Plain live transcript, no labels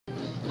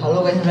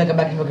Hello guys and welcome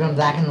back to Pokemon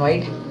Black and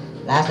White.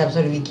 Last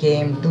episode we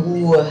came to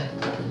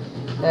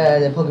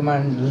the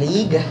Pokemon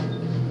League,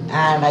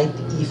 and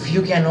if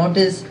you can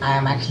notice, I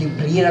am actually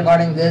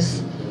pre-recording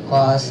this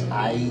because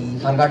I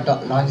forgot to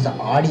launch the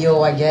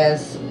audio, I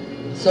guess.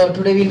 So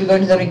today we'll be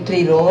going to the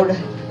Victory Road,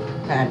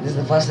 and this is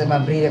the first time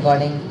I'm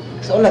pre-recording.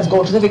 So let's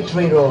go to the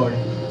Victory Road.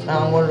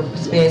 Now I'm going to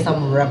spray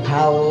some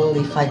repel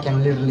if I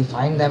can literally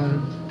find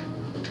them.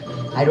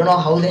 I don't know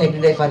how the heck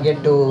did I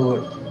forget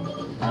to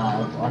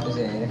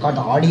record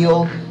the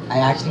audio. I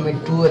actually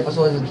made two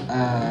episodes,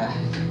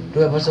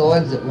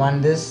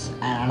 one this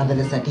and another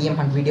is a TM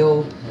hunt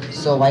video,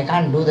 so I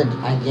can't do that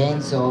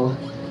again. So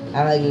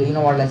I'm like, you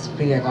know what, let's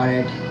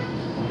pre-record it.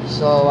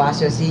 So as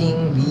you're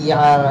seeing, we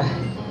are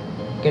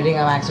getting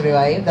a max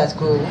revive. That's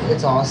cool,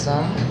 it's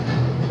awesome.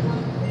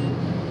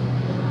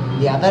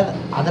 The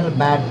other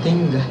bad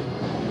thing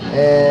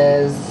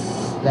is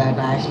that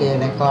I actually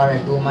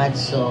recorded too much,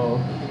 so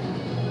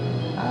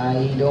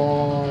I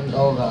don't.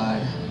 Oh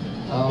god.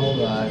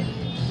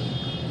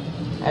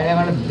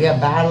 And we are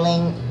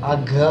battling a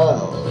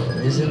girl.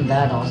 Isn't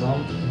that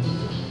awesome?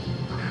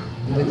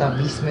 With a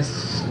Beastma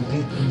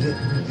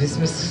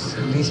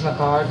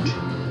card.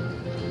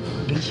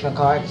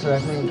 So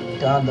let me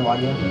turn on the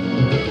volume.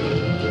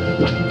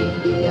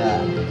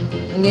 Yeah.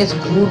 And get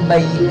screwed by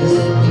this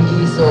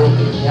thingy, so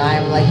yeah,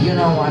 I'm like, you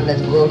know what,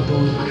 let's go to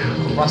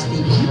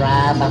Rusty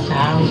Crab.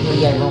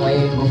 Apparently, I don't know why I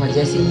didn't go for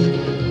Jessie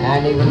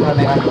and even for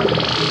Mega.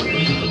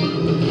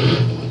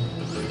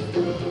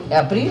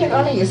 Yeah,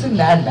 pre-recording isn't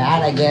that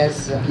bad, I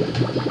guess.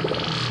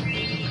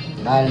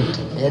 But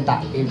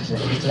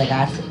it's like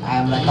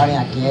I'm recording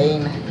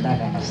again. That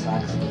kind of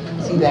sucks.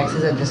 See, the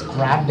X's I just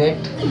grabbed it.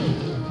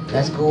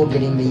 That's cool,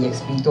 getting the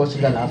XP toast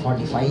to level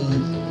 45.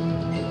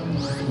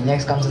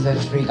 Next comes the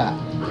Shrika.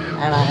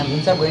 And I am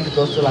instead of going to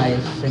toast to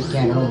life, freaking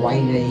I don't know why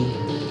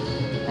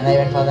and I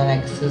went for the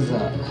next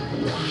scissor.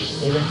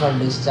 Even for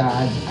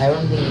discharge, I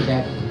don't think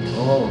that.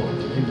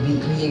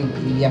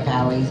 We are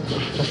paralyzed,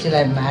 but still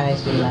I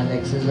managed to land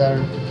the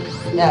scissor.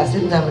 Yeah,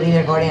 since I'm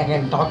re-recording, I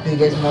can talk to you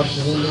guys more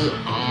freely,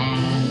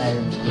 and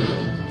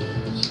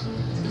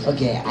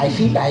okay, I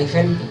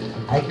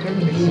couldn't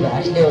believe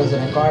actually I was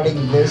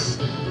recording this,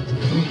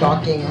 me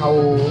talking how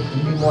to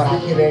be more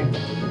accurate,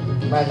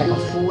 but like a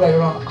fool. I don't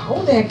know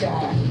how the heck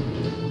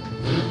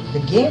the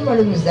game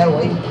volume is there.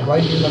 Why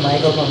didn't the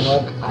microphone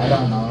work? I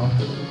don't know.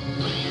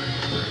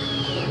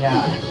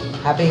 Yeah,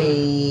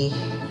 happy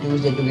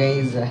Tuesday to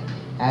guys.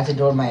 As I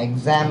told, my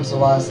exams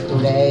was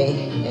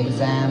today.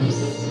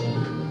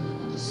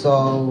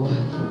 So,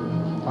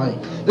 okay.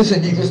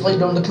 Listen, you can slide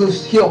down the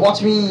cliffs. Here,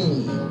 watch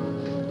me.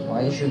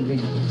 Why should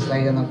we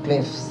slide down the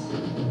cliffs?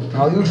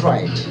 Now you try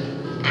it.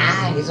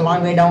 It's a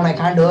long way down. I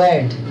can't do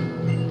it.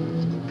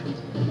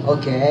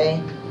 Okay.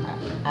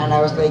 And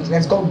I was like,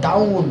 let's go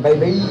down,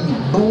 baby.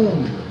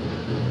 Boom.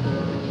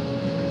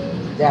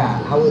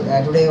 Yeah.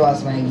 Today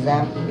was my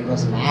exam. It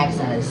was maths,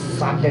 and I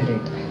sucked at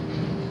it.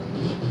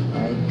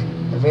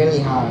 Really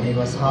hard. It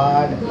was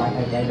hard, but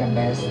I tried my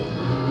best.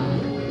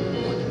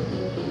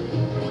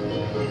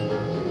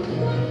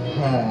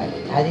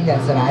 I think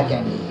that's a rare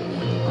candy.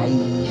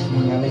 If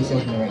my memory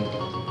serves me right.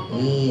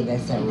 Hey,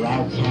 that's a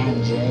rare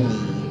candy.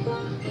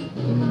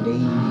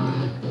 Indeed.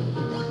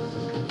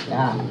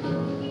 Yeah.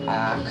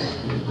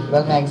 It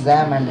was my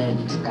exam and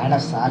it kind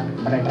of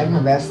sucked, but I tried my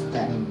best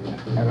and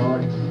I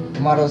wrote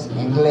tomorrow's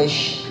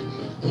English.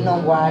 You know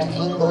what?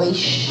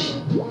 English.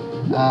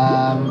 I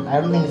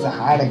don't think it's a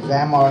hard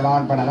exam or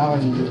not, but I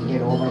don't need to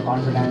get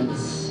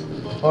overconfidence.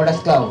 Oh,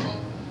 Dust Cloud.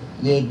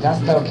 Yeah,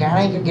 Dust Cloud. Can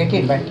I get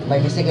it? But by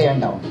mistake I went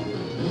down.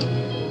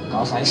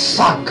 Cause I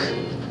suck.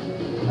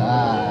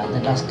 The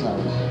Dust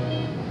Cloud.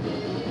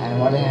 And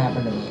what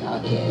happened to me?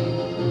 Okay.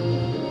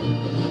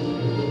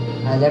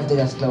 I left the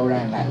Dust Cloud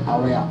and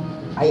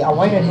I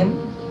avoided him.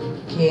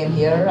 Came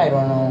here. I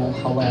don't know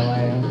how I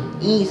avoided him.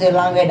 He's a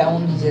long way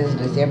down. He just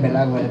received a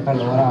long way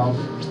off.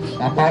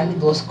 Apparently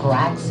those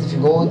cracks, if you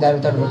go there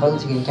without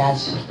repels, you can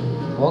catch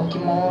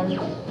Pokemon.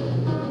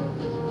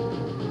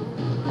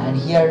 And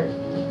here,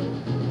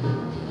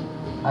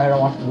 I don't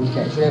know what to do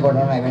here. Should I go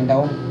down? I went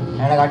down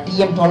and I got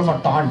TM12 for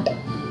taunt.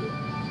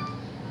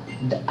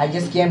 I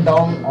just came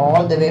down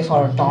all the way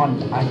for a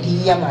taunt. A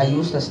TM, I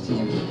useless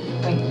TM.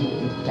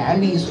 It can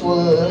be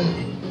useful.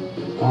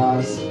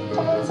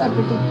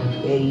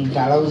 It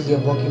allows your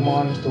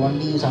Pokemon to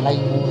only use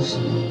align moves,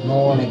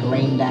 no like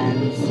Rain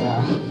Dance,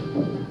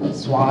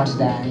 Swords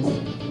Dance,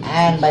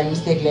 and by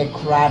mistake like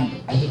Crab,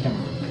 I hit him.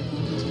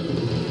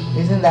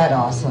 Isn't that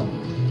awesome?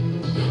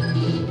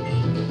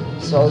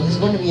 So this is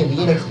going to be a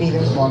weird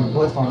experience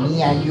both for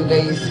me and you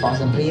guys for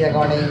some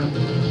pre-recording.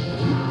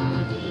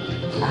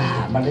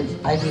 But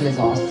I feel it's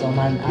awesome,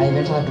 and I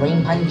went for a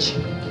Drain Punch.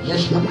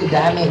 Just look at the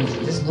damage.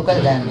 Just look at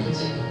the damage.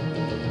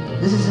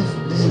 This is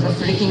a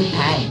freaking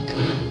tank.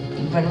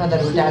 Even when the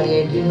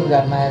retaliate didn't do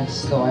that much,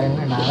 so I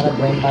went another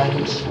Drain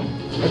Punch.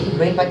 But the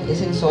Drain Punch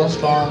isn't so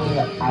strong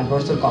at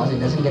Dorsal cause it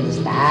doesn't get the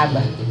stab.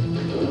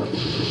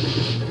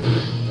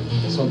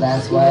 So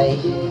that's why.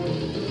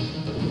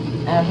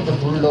 And after the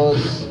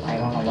Bulldoze, I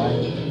don't know why.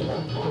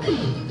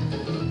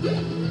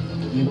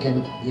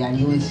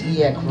 you will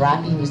see a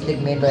crappy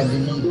mistake made by I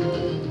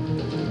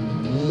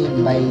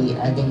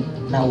think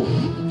now.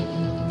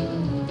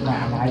 No,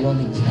 I don't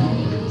think it's now.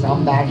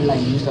 Some battle I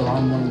used a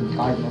wrong one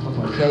card, my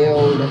Pokemon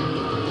KO'd.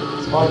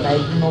 It's called, I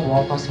don't know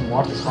what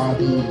it's gonna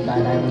be, but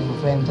I went for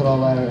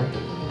flamethrower.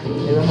 I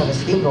went for the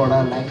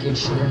steamroller like it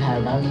shouldn't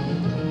have done.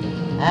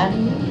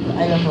 And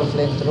I went for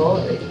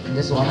flamethrower.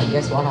 Just wanna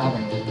guess what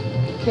happened.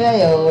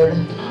 KO'd.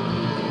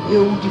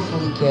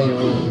 Beautifully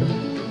KO'd.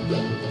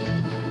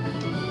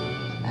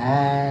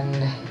 And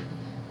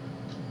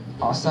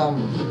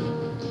awesome.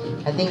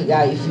 I think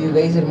if you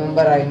guys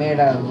remember, I made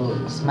a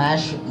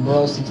Smash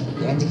Bros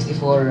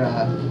N64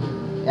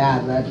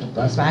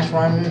 that Smash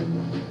one.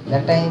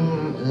 That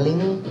time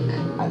Link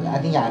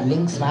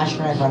Link Smash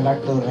one, I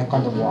forgot to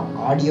record the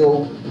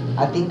audio.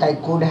 I think I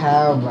could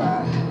have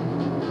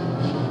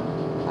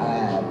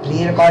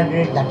pre-recorded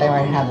it. That time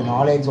I didn't have the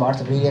knowledge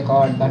what's a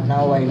pre-record, but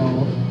now I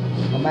know.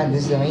 Oh man,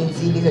 this is the main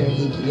series and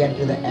we get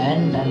to the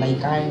end and I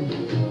can't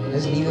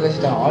just leave you guys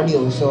with the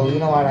audio. So you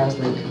know what, I was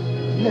like,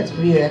 let's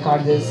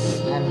pre-record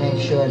this and make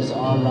sure it's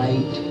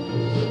alright.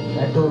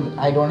 That too,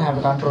 I don't have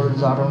to control it,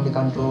 it's automatically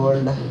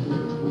controlled.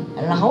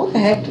 And how the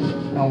heck,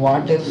 now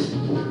what if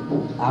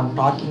I'm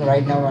talking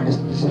right now and this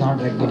is not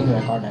getting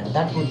recorded?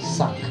 That would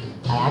suck.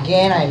 And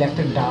again I left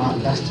a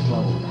dust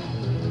cloud.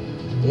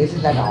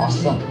 Isn't that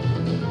awesome?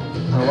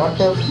 So what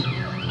if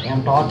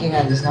I'm talking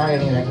and it's not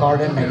getting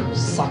recorded and it would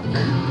suck?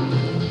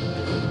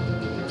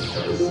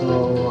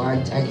 So I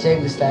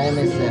checked this time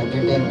it's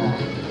getting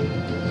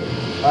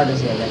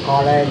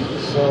recorded.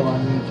 So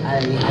I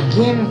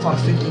again for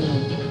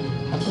freaking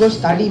I have to go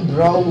study,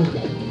 bro.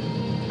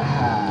 Again I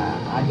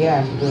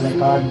have to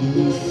record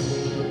these.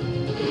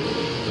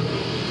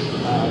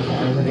 I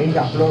was ready to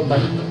upload,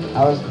 but I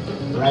was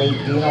like,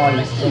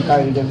 let's check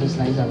out if it's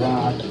nice or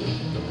not.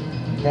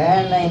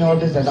 Then I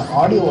noticed that the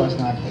audio was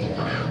not there.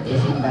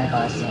 Isn't that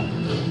awesome?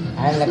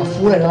 And like a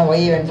fool, I don't know why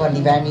he went for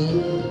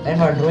Nivani, went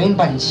for a Drain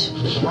Punch.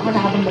 What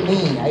happened to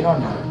me? I don't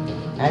know.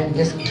 And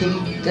just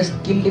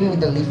killed me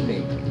with the Leaf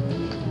Blade.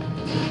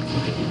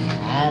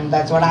 And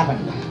that's what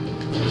happened.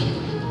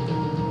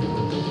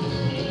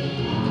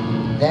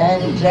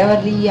 Then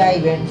cleverly I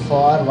went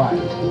for what?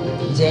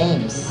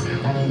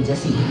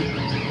 Jesse.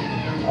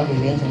 Okay,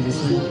 James and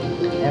Jesse.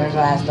 Then went for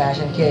Ash Slash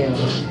and KO.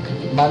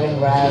 Bug and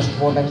Grass,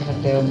 4 times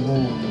effective,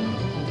 boom.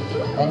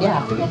 And yeah, I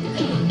have to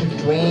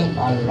train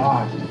a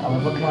lot. Our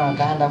Pokemon are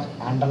kind of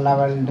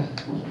underleveled.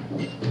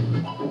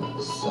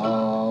 So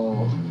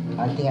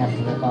I think I have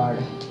to record.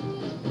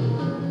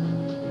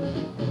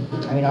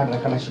 I mean not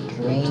record, I should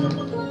train.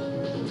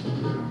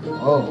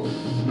 Oh,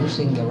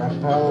 using the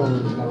repel,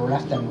 the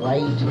left and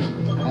right.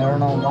 I don't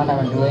know what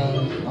I'm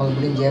doing. I was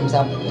putting James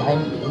up.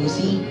 You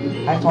see,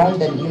 I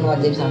found that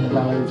James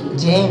underleveled.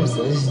 James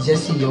is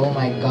Jesse. Oh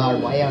my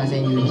god, why am I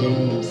saying you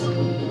James?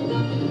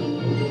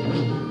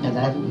 And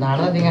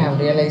another thing I have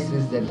realized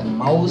is that the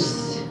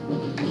mouse,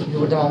 if you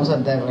put the mouse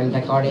at there while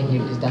recording,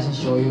 it just doesn't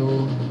show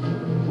you.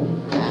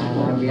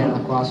 And we are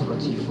across to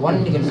achieve.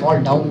 One, you can fall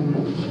down,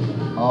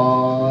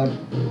 or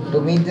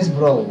to meet this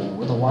bro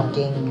with a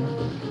walking.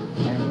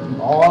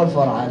 All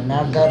for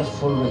another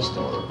full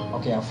restore.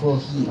 Okay, a full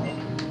heal.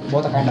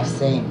 Both are kind of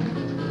same.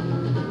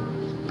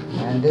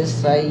 And this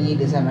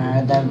side is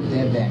another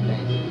dead end.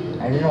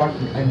 I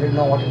didn't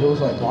know what to do,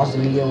 so I paused the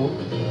video.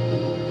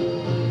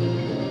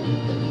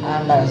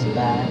 And I was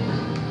back.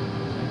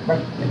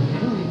 But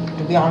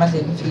to be honest,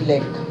 it didn't feel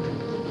like.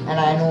 And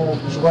I know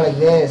you should go like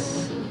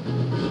this.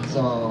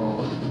 So,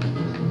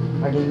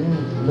 but it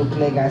didn't look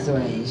like as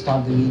when I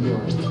stopped the video.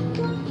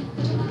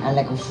 And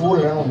like a fool,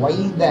 I don't know why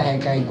the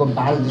heck I go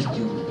battle this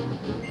dude.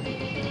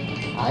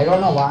 I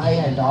don't know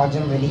why I dodge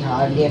him very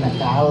hardly and I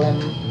battle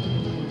him.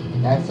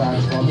 That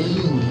sucks for me.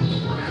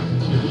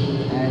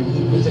 And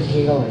he puts a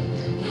giggle with.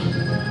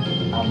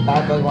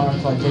 That was one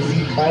for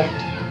Jesse,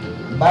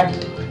 but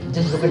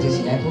just look at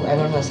Jesse. I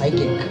went for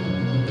Psychic.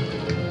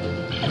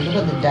 And look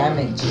at the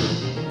damage.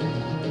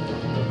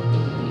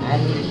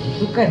 And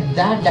look at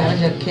that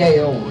damage I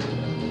KO'd.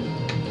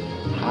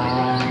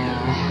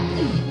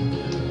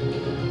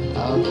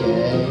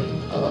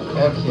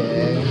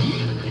 Okay.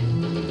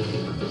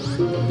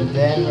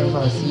 Then went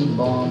for a Seed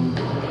Bomb.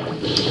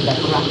 The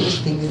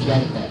crappiest thing is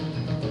like that.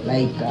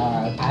 Like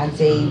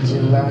Pansage,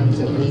 learns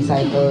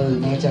Recycle,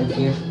 Nature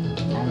Gift,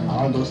 and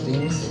all those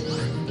things.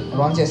 But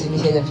once you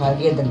initiate and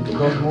forget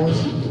those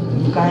moves,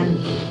 you can't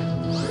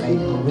like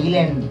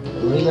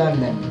relearn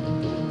them.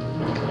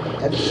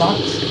 That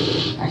sucks.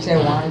 Actually, I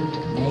want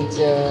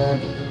Nature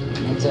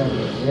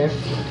Gift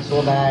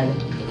so bad.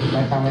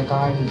 But now I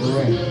can't do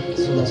it.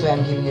 So that's why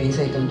I'm giving a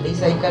Recycle.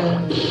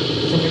 Recycle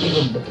is a pretty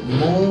good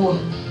move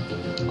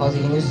because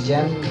you can use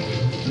Gem.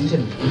 You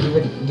should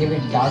give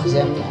it Dark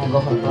Gem and go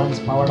for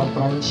Crunch, Powered Up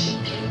Crunch.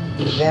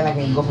 Then I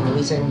can go for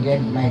Recycle and get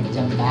my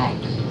Gem back.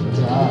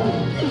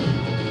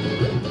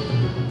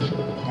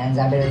 And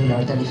Zabir is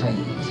level 35.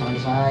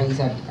 75 is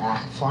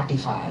at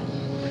 45.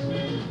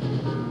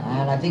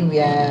 And I think we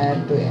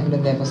had to end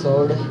in the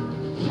episode.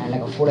 And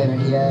like a fool I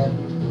went here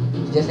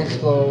to just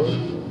explore.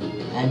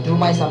 And to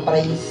my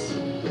surprise,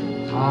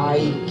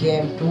 I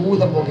came to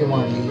the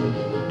Pokemon League,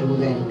 to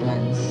the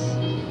entrance,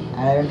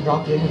 and I went to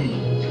talk to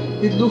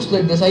him. It looks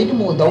like there's item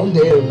down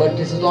there, but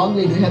it's a long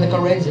way. Do you have the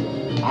courage?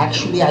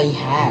 Actually, I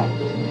have,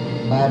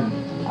 but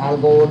I'll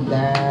go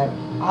there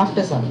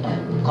after some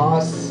time.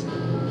 Cause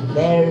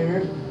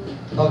there.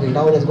 Okay,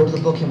 now let's go to the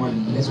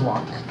Pokemon League. Let's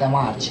walk the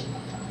march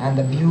and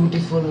the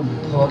beautiful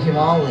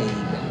Pokemon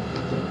League.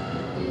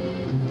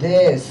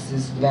 This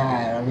is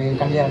where we'll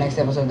continue our next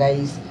episode,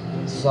 guys.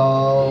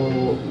 So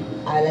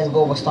let's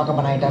go stock up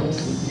on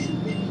items.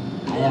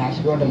 I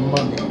actually don't remember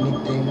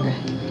anything.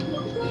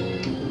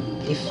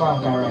 If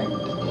I'm correct,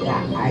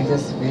 yeah, I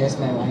just waste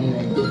my money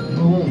like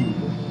boom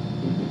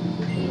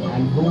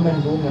and boom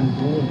and boom and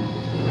boom.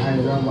 I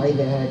don't know why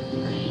the heck.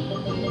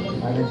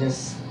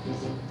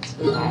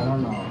 I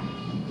don't know.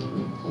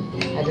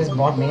 I just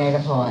bought many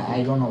items, so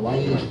I don't know why.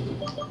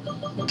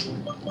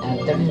 And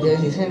 30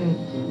 days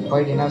isn't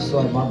quite enough, so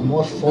I bought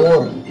more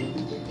 4.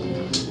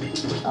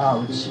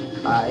 Ouch.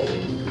 I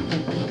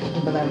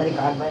took the memory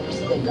card by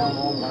mistake down.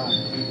 Oh man.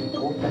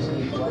 Oh,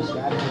 doesn't it was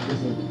bad.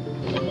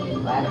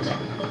 But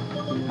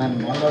my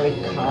memory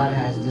card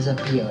has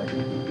disappeared.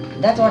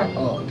 That's what.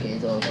 Oh, okay,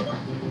 it's over.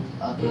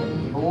 Okay,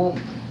 boom.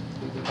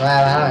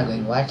 Where am I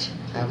going? What?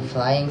 I'm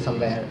flying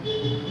somewhere.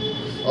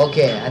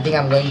 Okay, I think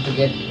I'm going to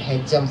get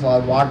HM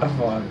for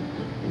waterfall.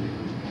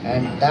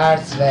 And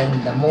that's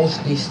when the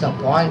most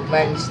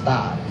disappointment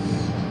starts.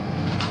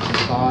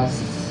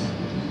 Because,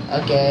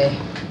 okay,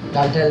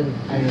 I'll tell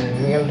a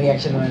real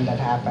reaction when that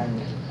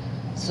happened.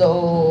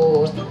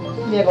 So,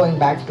 we are going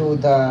back to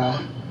the,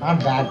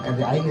 not back,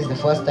 I think it's the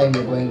first time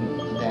we're going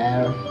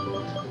there.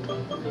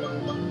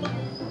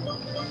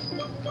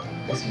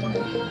 Excuse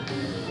me.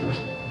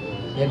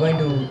 We're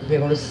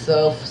going to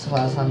surf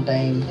for some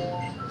time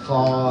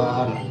for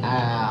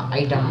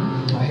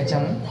item or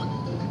HM.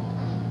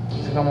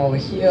 So come over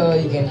here,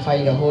 you can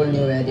find a whole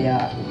new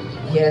area.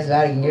 Here is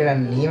where you can get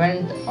an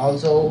event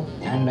also,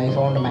 and I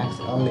found a max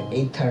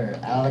Aether,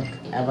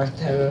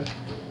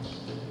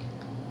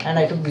 and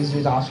I took this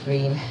with off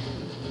screen.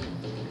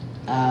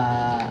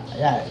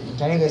 Yeah,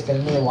 can you guys tell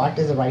me what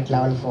is the right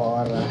level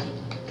for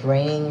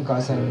training?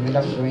 Cause I'm in the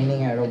middle of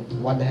training. I don't.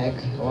 What the heck?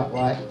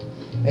 What?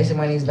 Wasting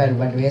money is bad,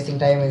 but wasting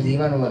time is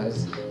even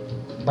worse.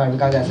 But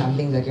because there are some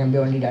things that can be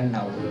only done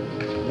now.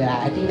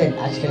 Yeah, I think that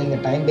actually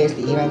the time-based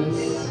events.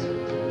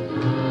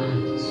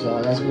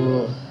 So let's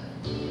go.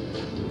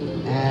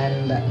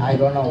 And I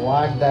don't know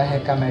what the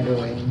heck am I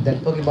doing. That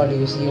Pokeball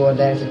you see over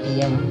there is a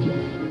TM.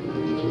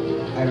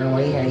 I don't know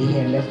why he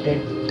had left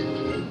it.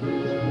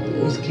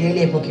 It's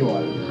clearly a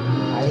Pokeball.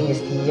 I think it's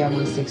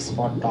TM6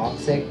 for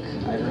Toxic.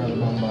 I don't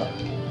remember.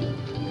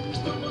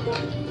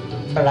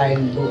 But I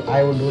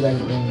would do that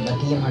in the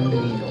Team Hunt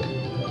video.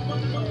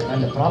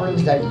 And the problem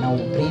is that now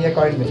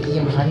pre-recording the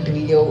Team Hunt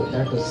video,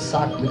 that will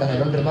suck because I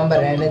don't remember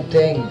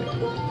anything.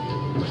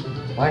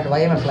 What? Why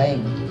am I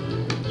flying?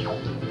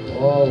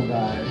 Oh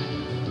god.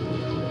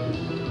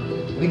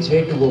 Which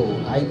way to go?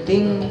 I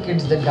think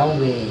it's the down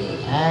way.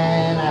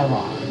 And I'm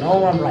wrong.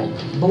 No, I'm right.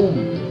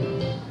 Boom.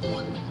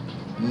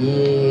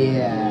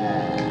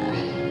 Yeah.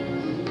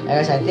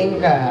 Guys, I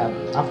think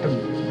after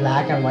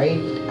black and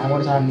white, I'm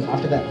going to start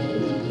after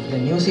the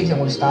new series. I'm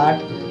going to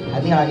start. I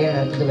think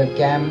again put the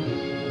webcam.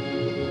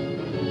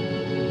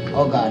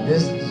 Oh god,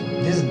 this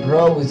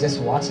bro is just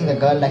watching the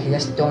girl like he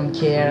just don't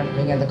care.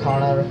 Being at the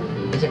corner.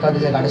 Check out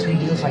this. I got a sweet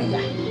deal for you.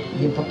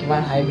 The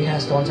Pokemon hide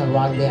behind stones and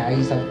rock. They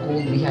hide some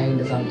cool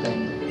behind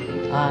something.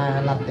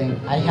 Nothing.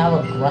 I have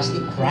a rusty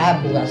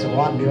crab who has a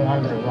rock. Do you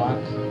want the rock?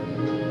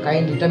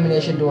 Kind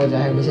determination towards. I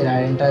have decided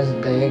I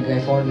entered the egg. I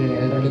found it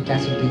already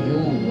cast it to you.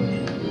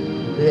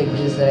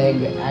 This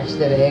egg, actually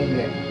the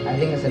egg, I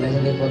think it's a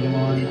legendary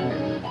Pokemon,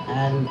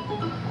 and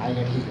I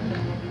get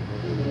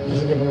healed.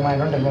 Is it a Pokemon? I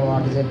don't remember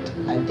what is it.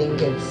 I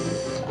think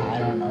it's, I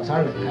don't know, it's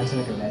not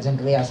considered a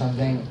legendary or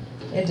something.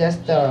 It's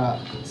just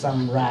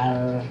some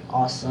rare,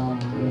 awesome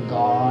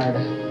god.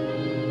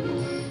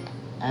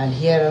 And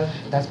here,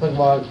 that's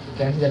Pokeball.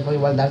 Can you see that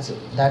Pokeball?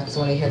 That's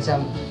only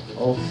HM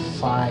of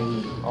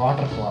 5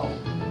 waterfall.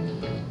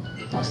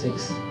 Or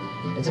 6.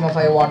 HM of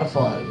 5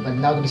 waterfall. But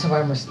now the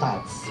disappointment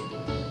starts.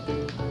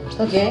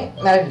 Okay,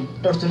 now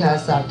Toadstool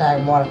has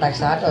more attack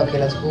start. Okay,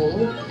 let's go.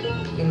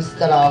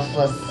 Instead of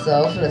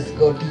surf, let's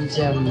go teach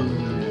him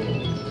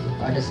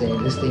what to say,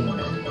 this thing.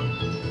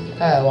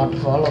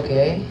 Waterfall,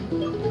 okay.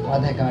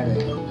 What the heck am I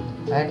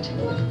doing? Right?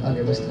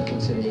 Okay, what's the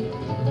today?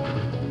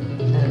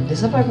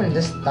 Disappointment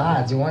just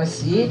starts. You want to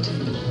see it?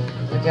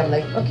 Okay, I'm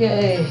like,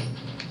 okay.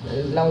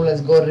 Now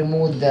let's go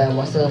remove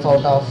the surf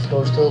out of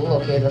Toadstool.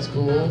 Okay, let's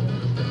go.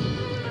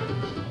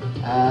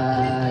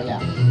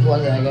 Yeah.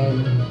 What's that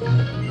again?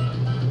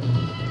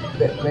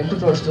 Went to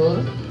Toadstool.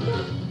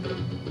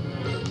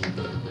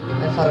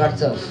 I forgot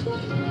surf.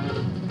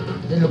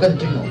 Just look at the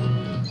Tino.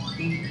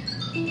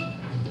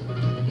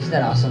 Isn't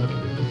that awesome?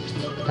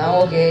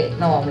 Now okay,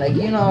 now I'm like,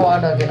 you know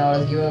what, okay, now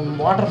let's give him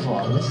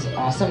waterfall. This is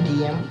awesome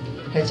TM,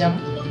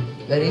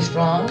 HM, very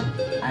strong,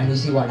 and you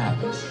see what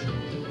happens.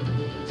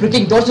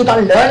 Freaking Toadstool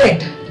can't learn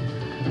it!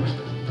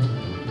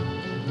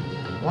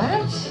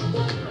 What?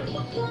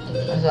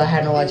 So I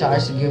had no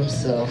charge to give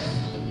surf.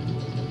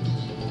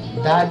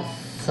 That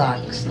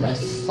sucks. That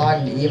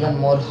sucked even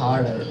more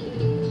harder.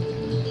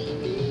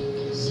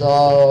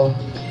 So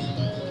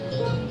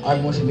our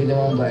move should be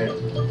remembered.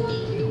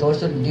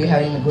 Also, do you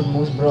have any good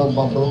moves, bro?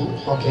 Bubble.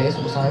 Okay,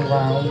 supersonic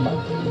round, but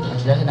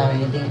it doesn't have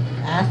anything.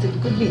 As it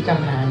could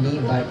become handy,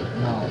 but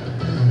no.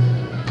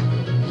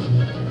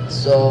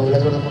 So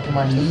let's go to the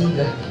Pokemon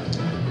League.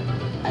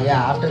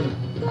 Yeah, after,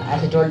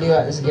 as I told you,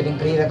 it's getting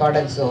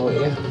pre-recorded. So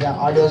if the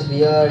audio is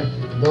weird,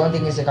 don't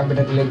think it's a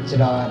computer glitch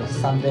or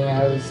something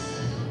else.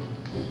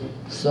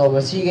 So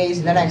we'll see you guys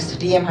in the next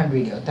TM Hunt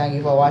video. Thank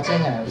you for watching,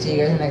 and I'll see you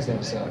guys in the next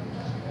episode.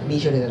 Be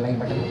sure to hit the like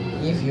button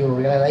if you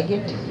really like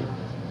it.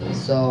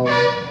 So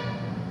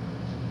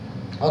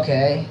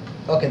okay,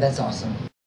 that's awesome.